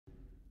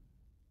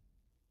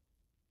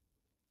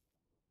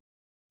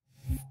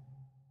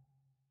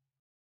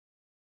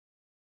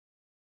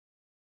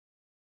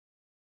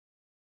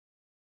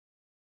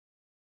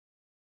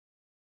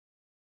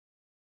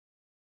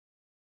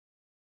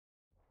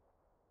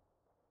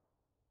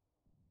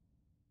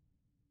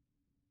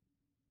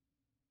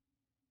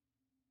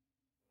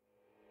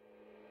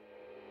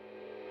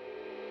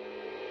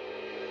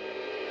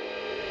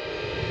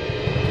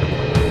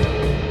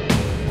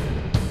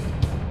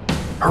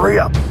Hurry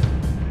up.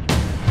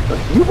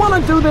 You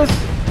want to do this?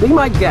 Be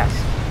my guest.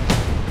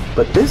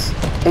 But this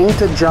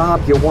ain't a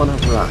job you want to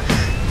rush.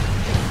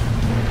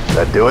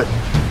 That do it?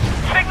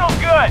 Signal's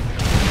good.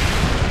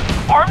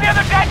 Arm the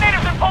other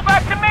detonators and pull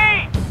back to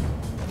me!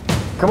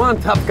 Come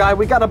on, tough guy.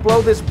 We gotta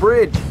blow this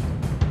bridge.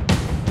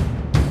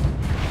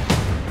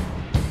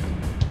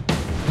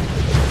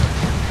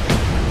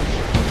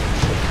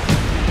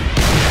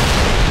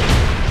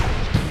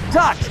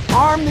 Dutch,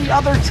 arm the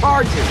other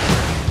charges.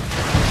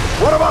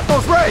 What about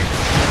those rays?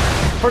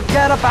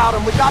 Forget about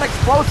them. We got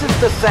explosives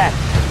to set.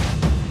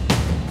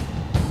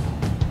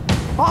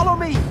 Follow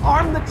me.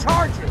 Arm the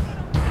charges.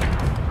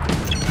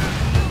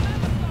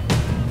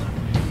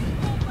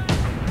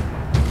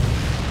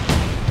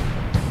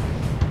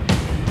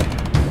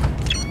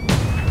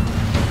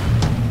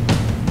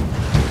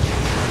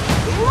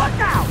 Look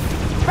out!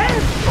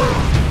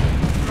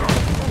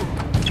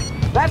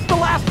 That's the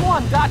last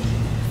one, Dutch.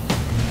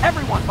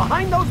 Everyone,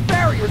 behind those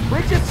barriers,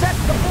 bridge is set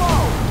to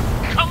blow!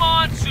 Come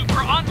on,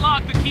 Super,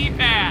 unlock the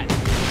keypad!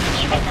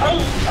 Keep it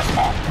clean,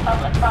 respect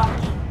public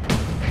property.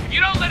 If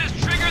you don't let us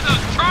trigger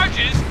those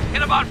charges,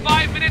 in about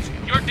 5 minutes,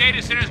 your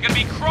data center is gonna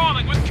be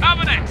crawling with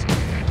Covenant!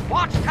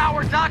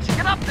 Watchtower, Dutch,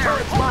 get up there!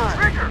 Turret's Pull the mine.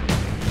 trigger!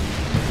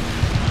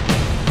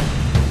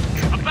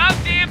 About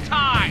damn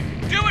time!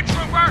 Do it,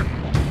 Trooper!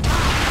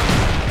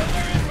 Kill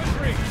their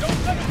infantry! Don't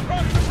let us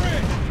cross the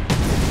bridge!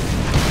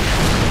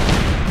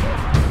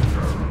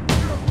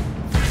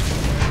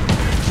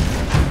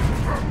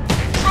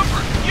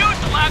 Trooper, use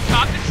the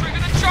laptop to trigger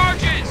the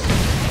charges!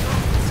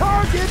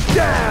 Target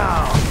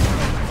down!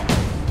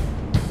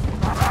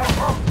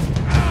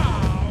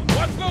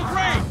 Watch those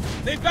rays!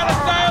 They've got us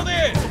dialed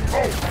in!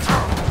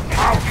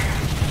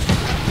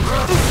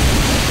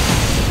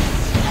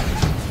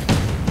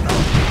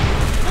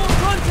 Full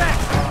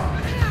contact!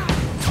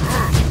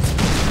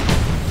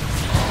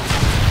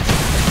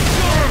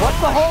 What's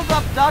the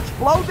holdup, Dutch?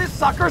 Blow this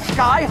sucker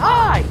sky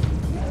high!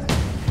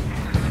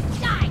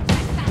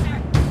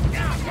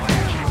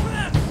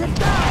 Get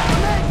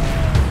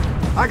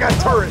down! I got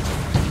turrets.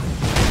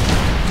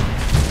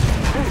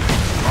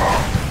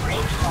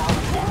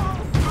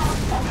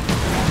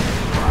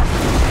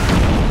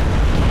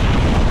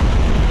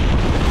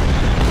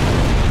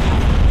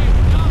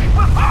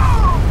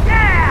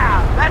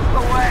 Yeah! That's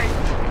the way!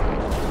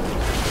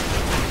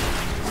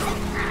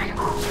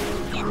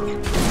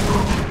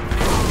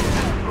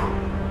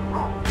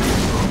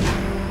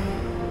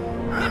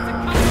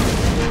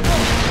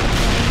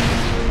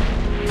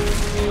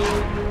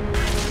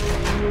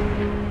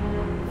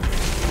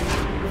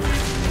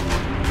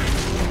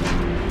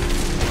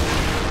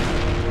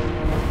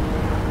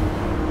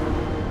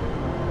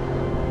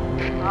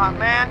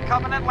 Man,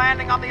 Covenant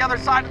landing on the other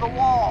side of the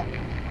wall.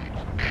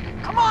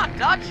 Come on,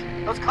 Dutch!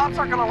 Those cops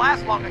aren't gonna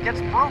last long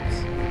against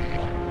brutes.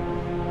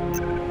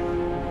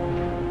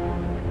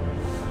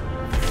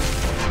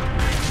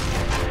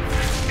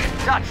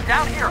 Dutch,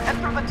 down here, head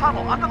through the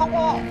tunnel, under the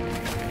wall.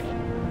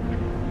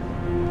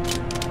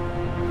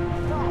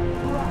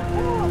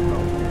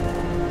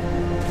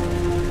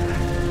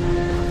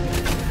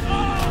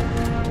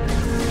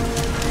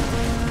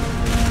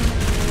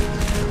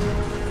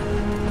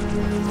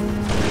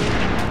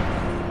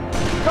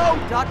 Go,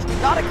 Dutch! We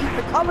gotta keep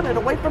the Covenant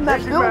away from that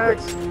Taking building!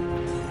 bags.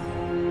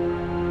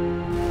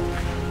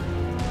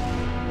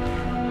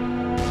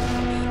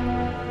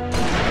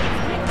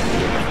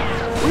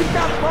 We've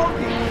got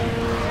bogeys!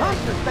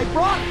 Hunters! They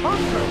brought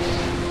hunters!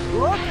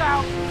 Look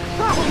out!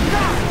 Oh,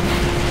 God!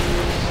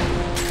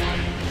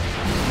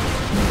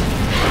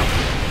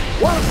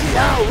 Wanna see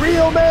how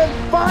real men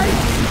fight?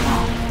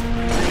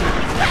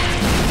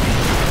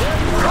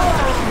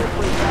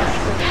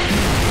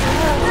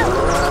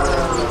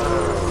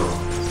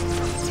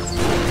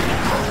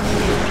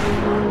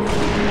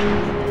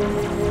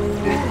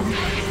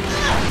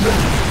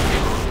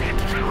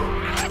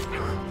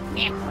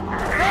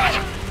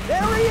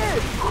 There he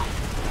is!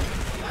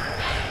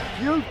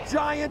 You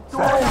giant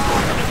dog!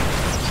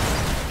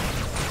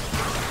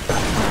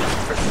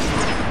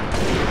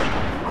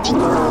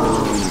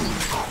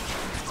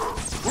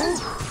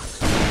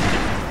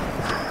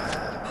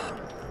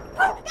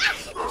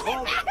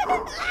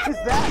 Is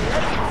that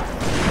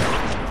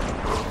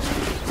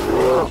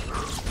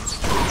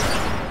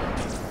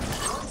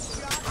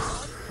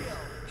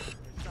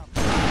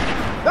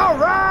All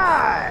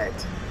right!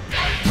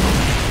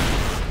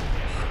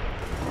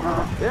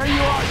 There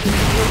you are, you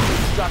stupid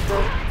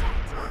sucker!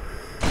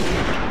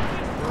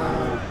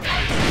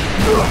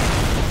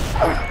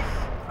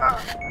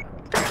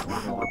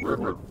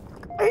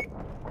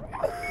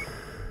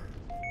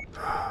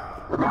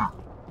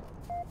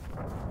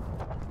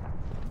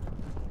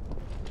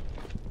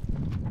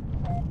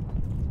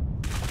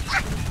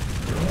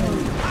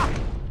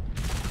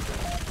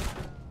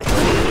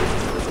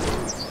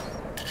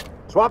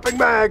 Swapping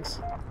mags.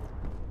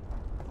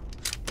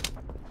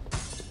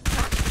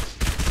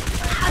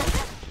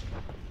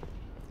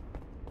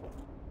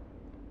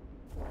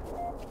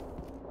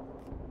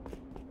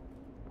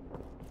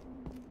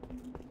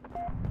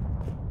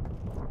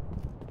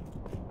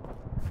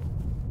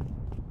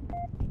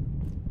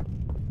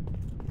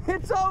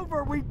 It's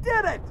over! We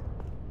did it!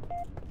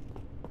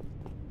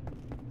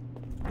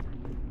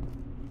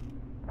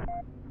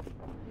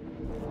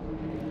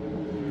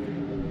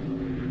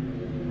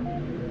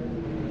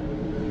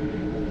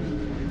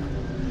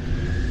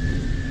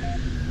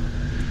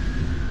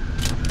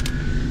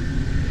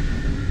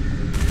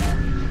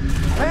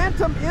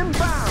 Phantom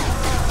inbound!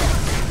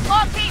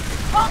 All team,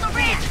 hold the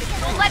ridge!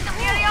 Don't let them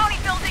near the Oni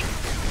building!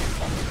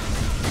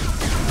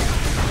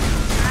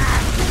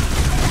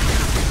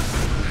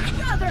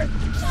 Brother,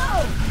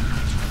 no!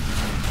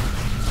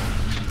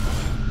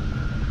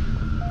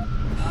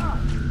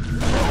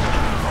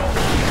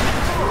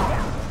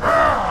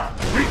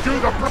 We do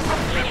the...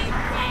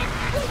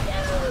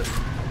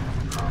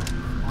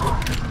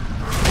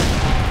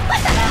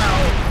 What the hell?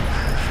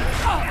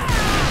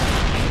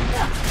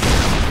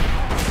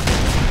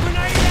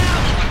 Grenade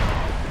out!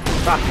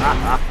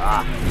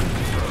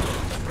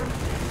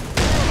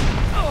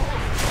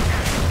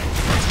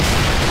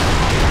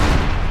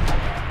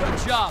 Good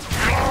job.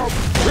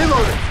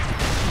 Reloading!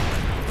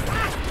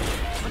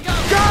 Look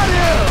out. Got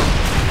him!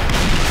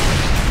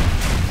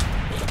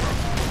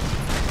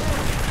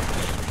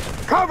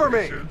 Cover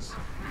me! He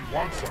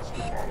wants us to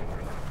follow him.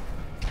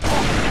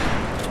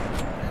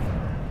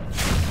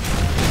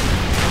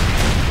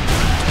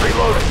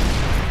 Reloading!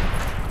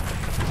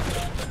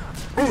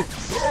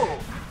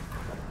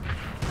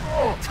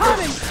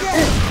 Coming!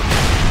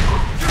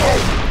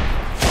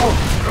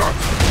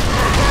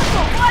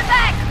 Fall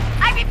back!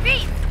 I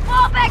repeat,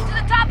 fall back to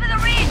the top of the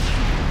ridge!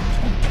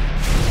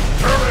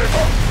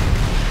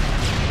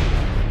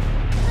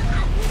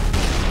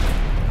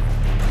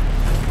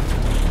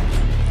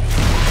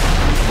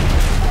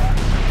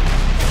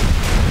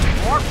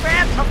 More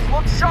phantoms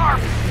look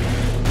sharp!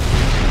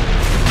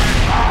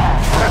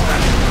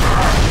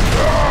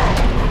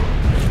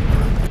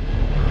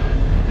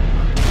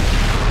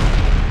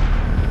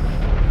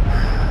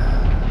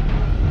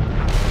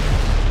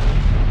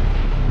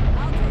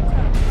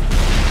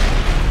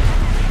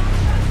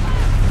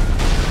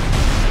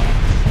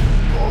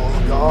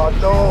 Oh, God,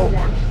 no! All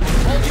units,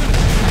 I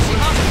see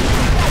hostiles.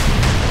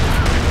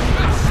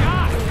 Good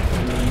shot.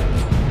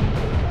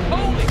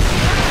 Holy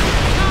crap!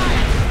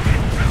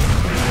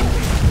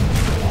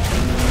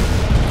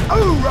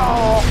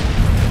 Hoorah!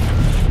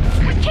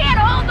 We can't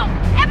hold them!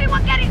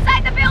 Everyone get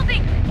inside the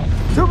building!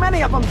 Too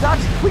many of them,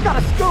 Dutch! We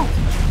gotta scoot!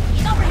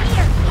 He's over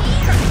here!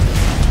 Here!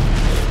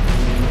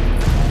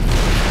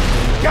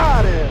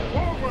 Got him!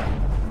 Forward!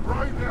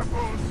 Drive their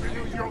foes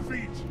beneath your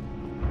feet!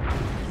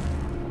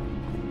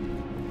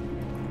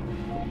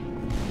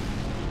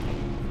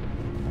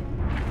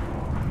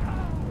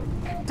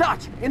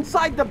 Dutch,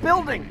 inside the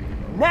building!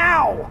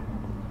 Now!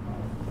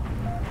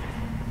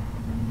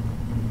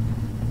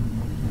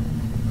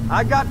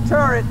 I got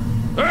turret.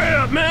 Hurry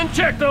up, men!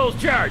 Check those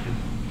charges!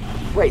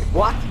 Wait,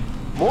 what?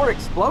 More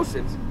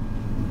explosives?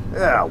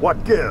 Yeah,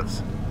 what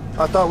gives?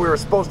 I thought we were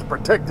supposed to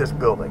protect this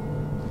building.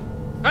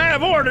 I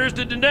have orders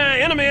to deny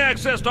enemy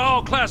access to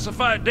all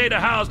classified data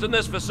housed in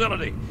this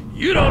facility.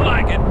 You don't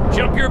like it,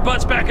 jump your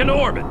butts back into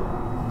orbit.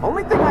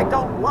 Only thing I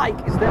don't like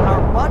is that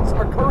our butts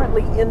are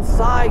currently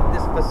inside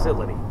this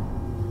facility.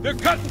 They're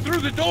cutting through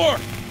the door!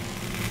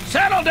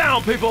 Settle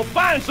down, people!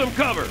 Find some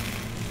cover!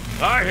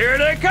 All right, here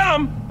they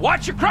come!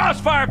 Watch your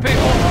crossfire,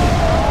 people!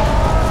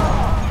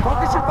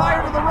 Focus your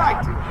fire to the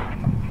right!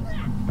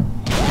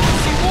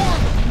 See more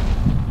of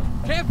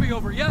them. Can't be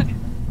over yet.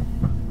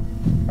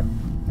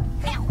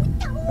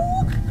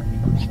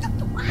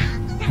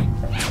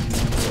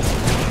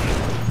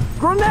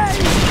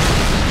 Grenade!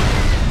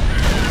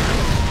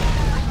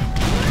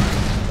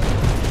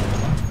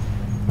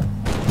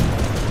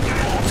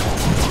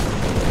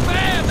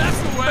 Man, that's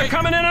the way. They're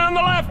coming in on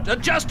the left!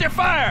 Adjust your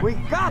fire! We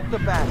got the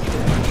bastard!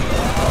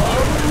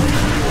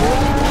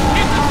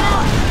 Hit the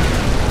turret.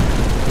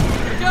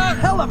 Good job.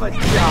 Hell of a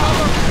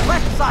job!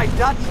 Left side,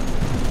 Dutch!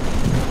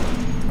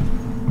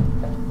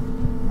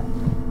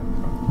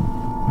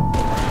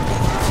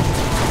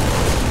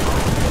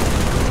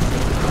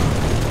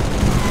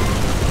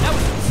 That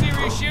was some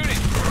serious shooting.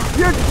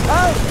 You're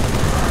out!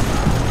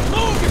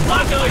 Move, you're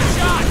blocking my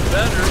shot.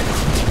 Better.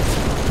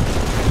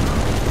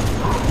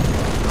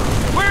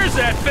 Where's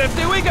that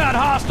 50? We got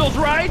hostiles,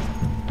 right?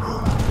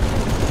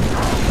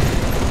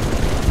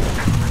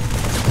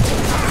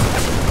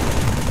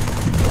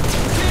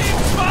 Keep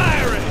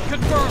firing.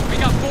 Confirmed. We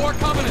got more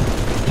coming in.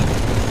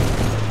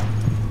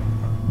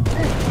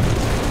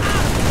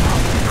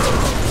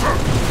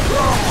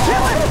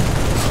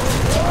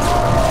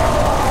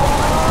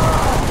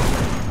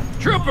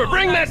 Trooper,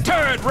 bring that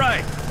turret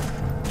right!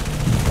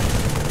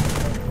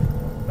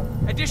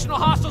 Additional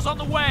hostiles on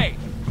the way.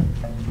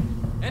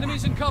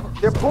 Enemies in cover.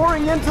 They're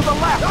pouring into the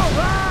left! All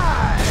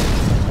right!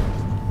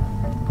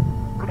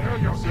 Prepare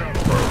yourself!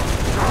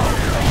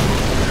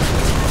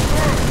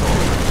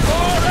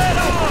 Pour it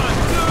on!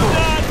 Do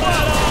not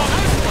let off!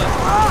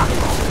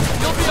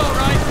 You'll be all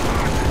right.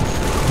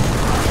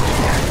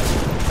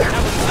 That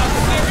was some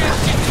serious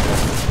shooting.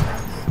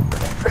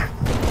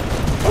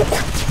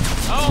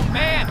 Oh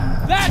man,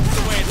 that's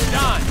the way it's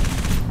done.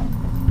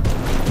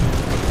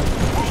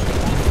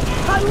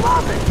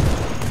 love it!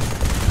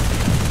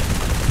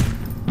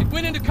 It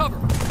went into cover.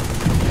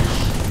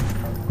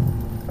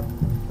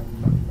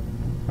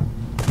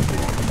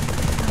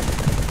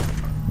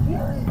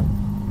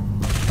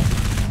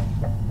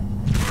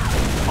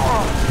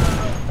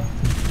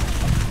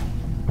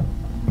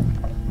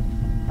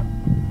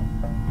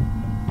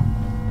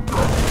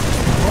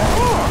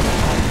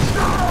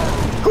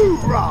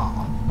 Hoorah!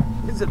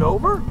 Is it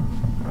over?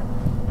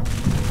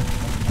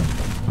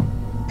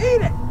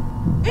 Eat it!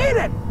 Eat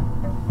it!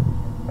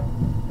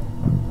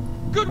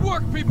 Good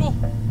work, people!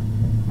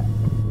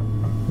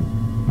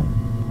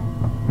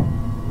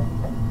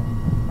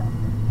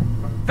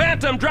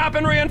 Phantom,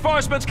 dropping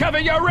reinforcements. Cover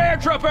your rear,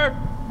 trooper!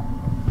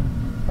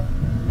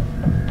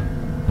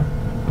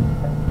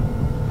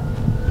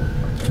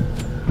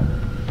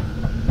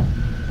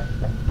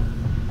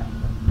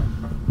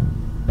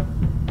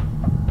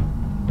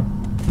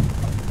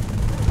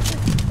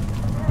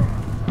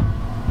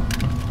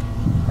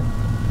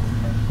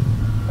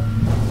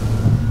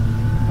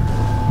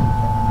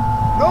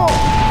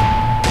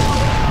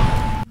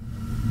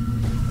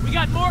 We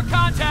got more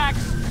contacts!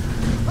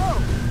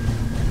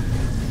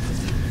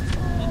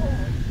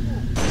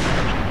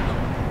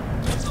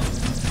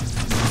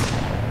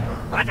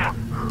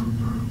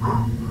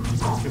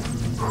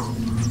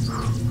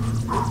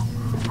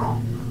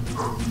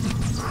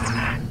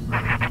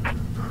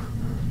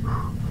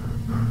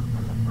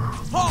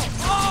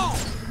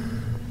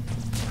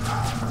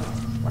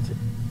 Watch it.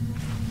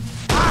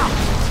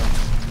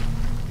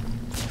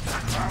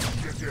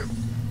 Get him.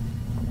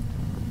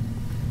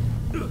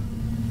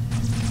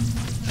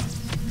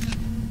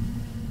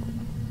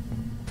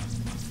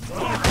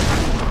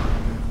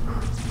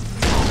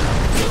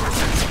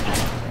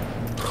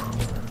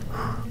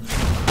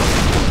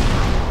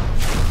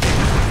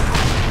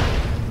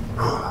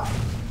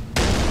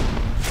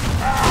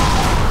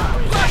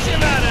 Flush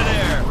him out of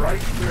there!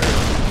 Right there.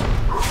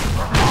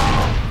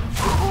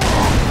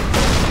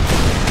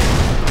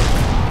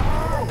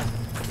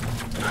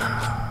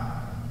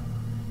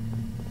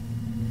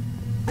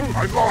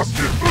 I lost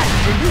it.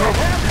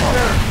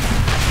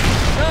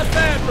 Not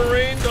bad,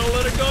 Marine. Don't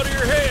let it go to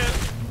your head.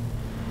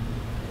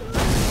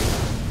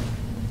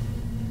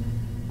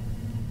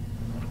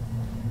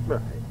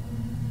 Right.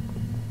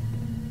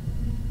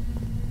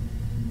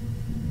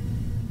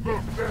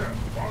 Look there,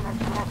 on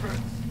the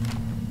prophets.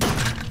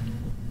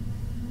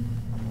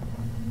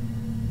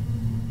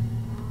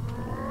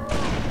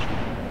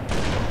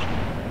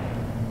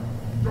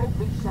 Don't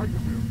lose sight of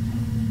him.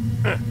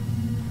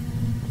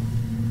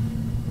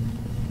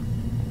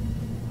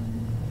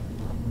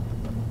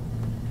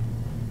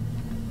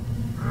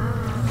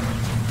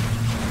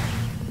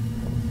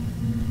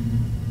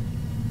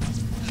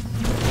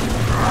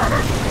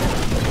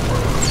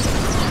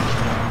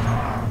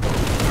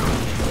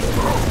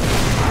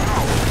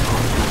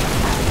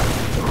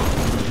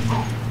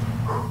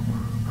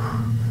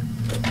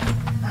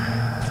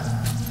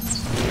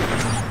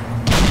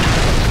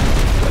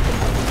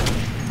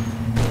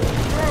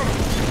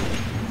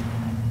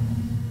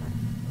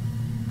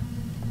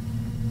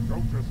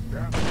 Don't just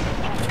stand there.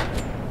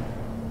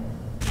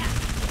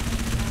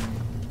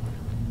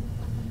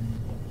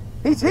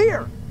 He's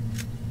here!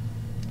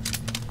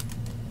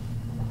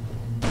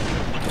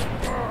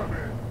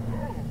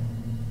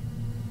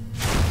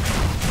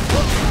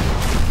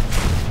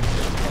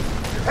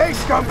 Hey,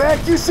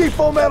 scumbag, you see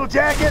Full Metal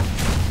Jacket?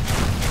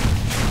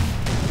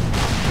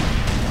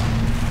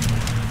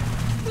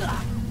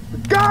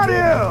 Got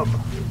him!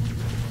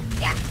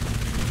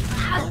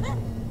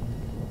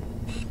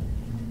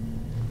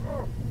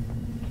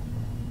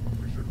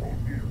 We should hold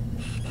here.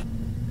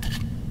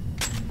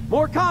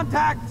 More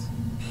contacts!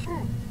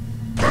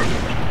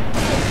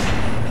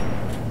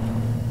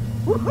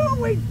 Woohoo,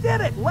 we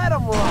did it! Let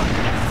him run!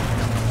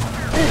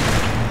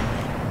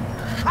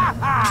 Ha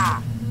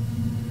ha!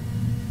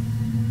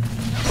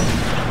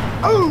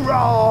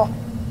 Hoorah!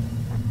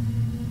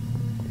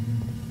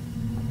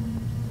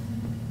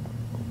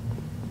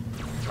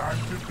 Time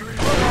to clean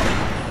up.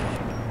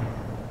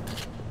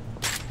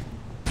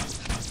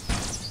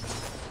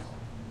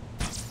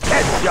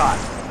 Headshot!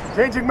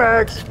 Changing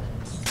mags!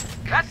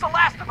 That's the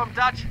last of them,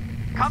 Dutch.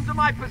 Come to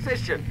my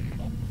position.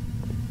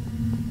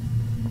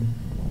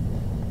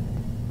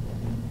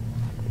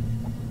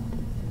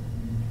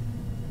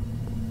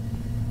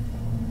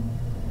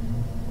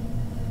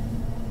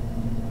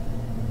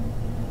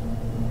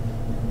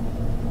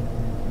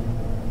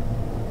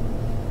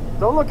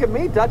 Don't look at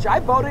me, Dutch. I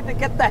voted to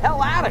get the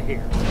hell out of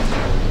here.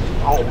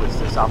 Always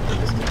this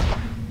optimistic.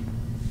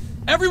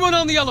 Everyone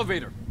on the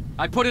elevator!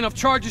 I put enough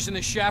charges in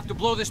this shaft to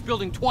blow this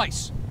building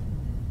twice.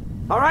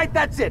 All right,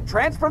 that's it.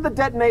 Transfer the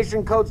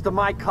detonation codes to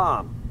my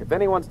comm. If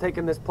anyone's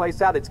taking this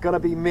place out, it's gonna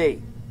be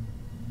me.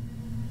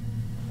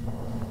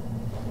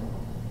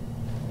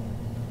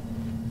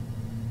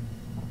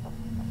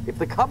 If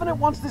the Covenant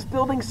wants this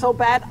building so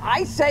bad,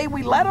 I say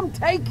we let them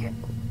take it.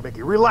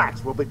 Mickey,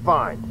 relax. We'll be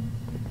fine.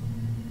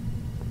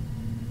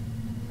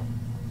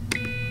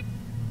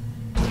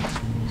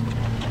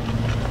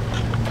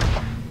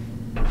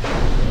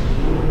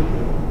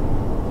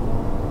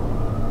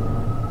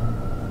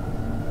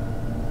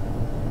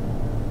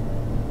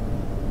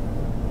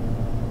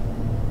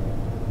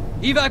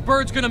 Evac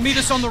bird's gonna meet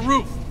us on the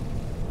roof.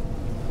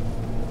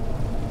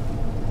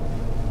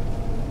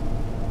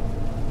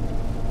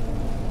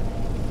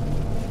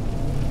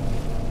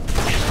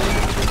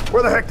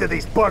 Where the heck did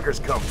these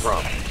buggers come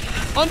from?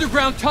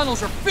 Underground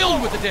tunnels are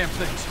filled with the damn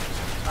things.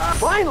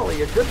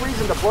 Finally, a good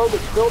reason to blow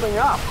this building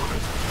up.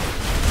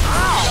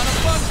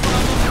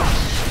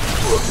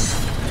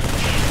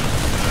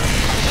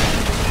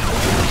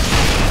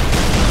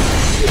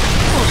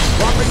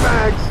 Swapping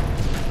bags.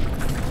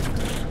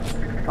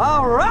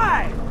 All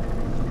right!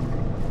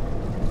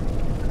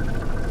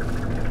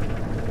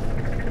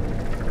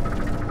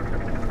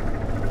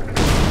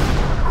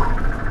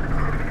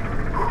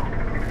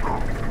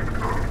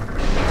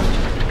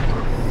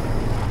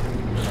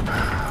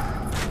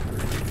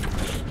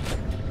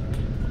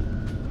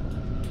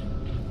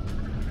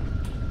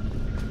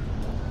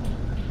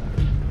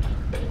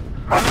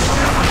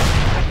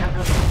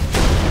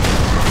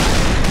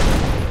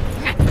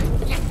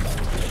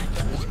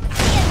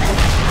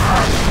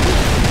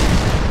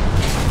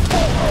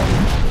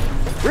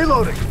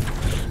 Reloading.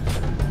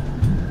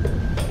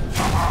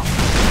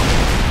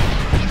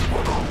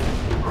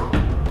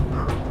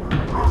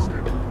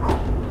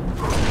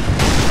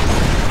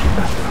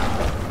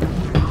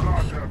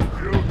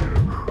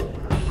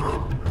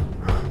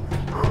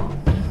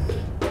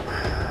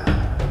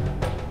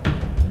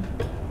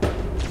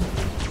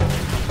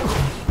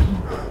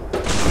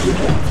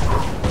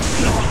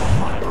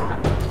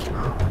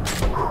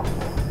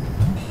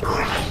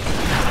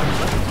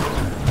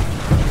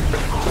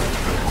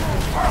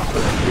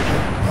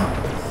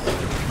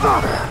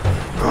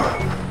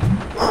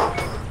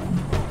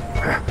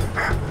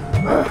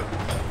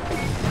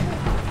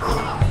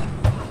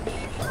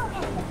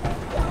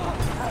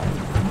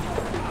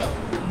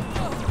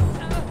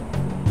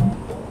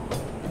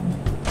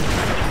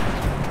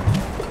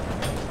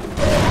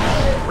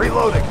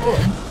 Reloading.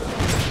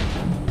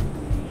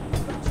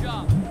 Good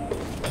job.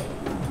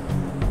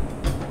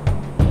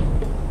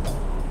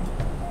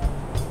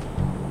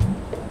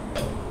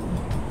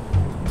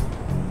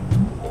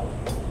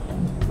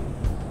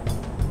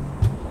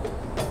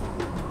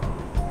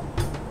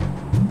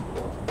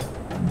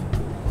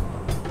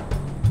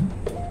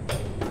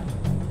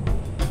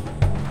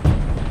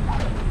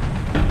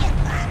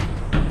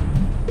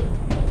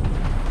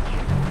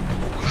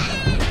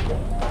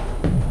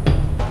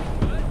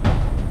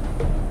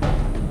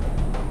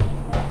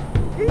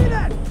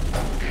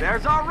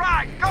 There's our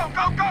ride! Go,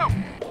 go, go!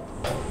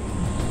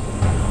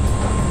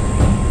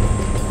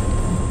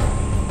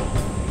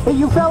 Hey,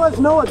 you fellas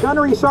know a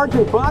gunnery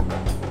Sergeant Buck?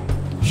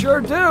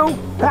 Sure do.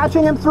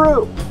 Patching him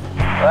through.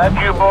 Glad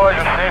you boys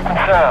are safe and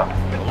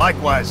sound.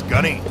 Likewise,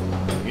 Gunny.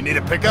 You need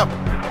a pickup?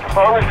 As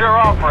long as you're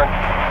offering.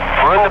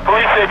 We're in the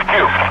police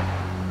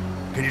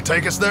HQ. Can you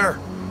take us there?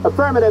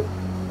 Affirmative.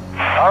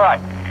 All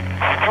right.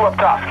 See you up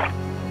top.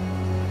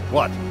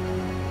 What?